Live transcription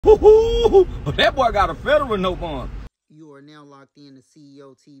That boy got a federal no bond. You are now locked in to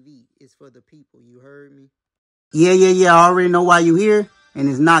CeoTV. It's for the people. You heard me? Yeah. I already know why you here, and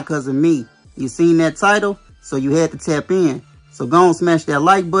it's not because of me. You seen that title, so you had to tap in. So go on, smash that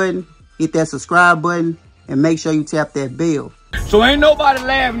like button, hit that subscribe button, and make sure you tap that bell. So ain't nobody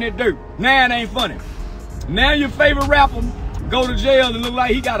laughing at Durk. Now it ain't funny. Now your favorite rapper go to jail and look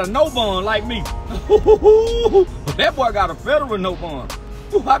like he got a no bond like me. That boy got a federal no bond.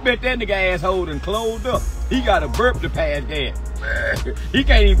 I bet that nigga asshole done closed up. He got a burp to pass gas. He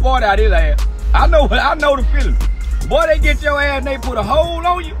can't even fart out his ass. I know the feeling. Boy, they get your ass and they put a hole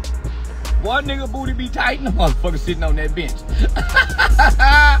on you. Boy, nigga booty be tight and the motherfucker sitting on that bench.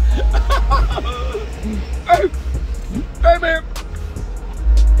 Hey man.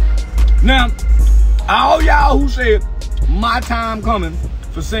 Now, all y'all who said my time coming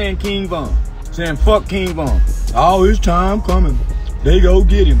for saying King Von, saying fuck King Von. Oh, his time coming. They go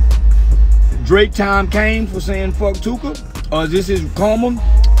get him. Drake time came for saying fuck Tuka? Or is this his karma?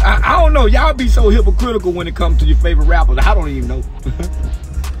 I don't know. Y'all be so hypocritical when it comes to your favorite rappers. I don't even know.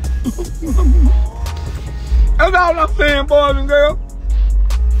 That's all I'm saying, boys and girls.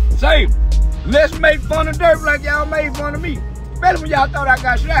 Say, let's make fun of Durk like y'all made fun of me. Especially when y'all thought I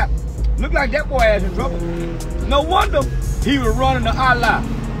got shot. Look like that boy ass in trouble. No wonder he was running to Allah.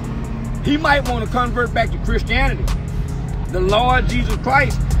 He might want to convert back to Christianity. The Lord Jesus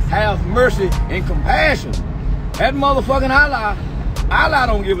Christ have mercy and compassion. That motherfucking Allah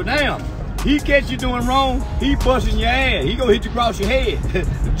don't give a damn. He catch you doing wrong, he busting your ass. He gonna hit you across your head.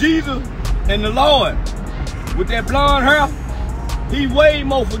 Jesus and the Lord, with that blonde hair, he way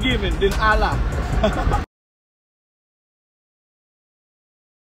more forgiving than Allah.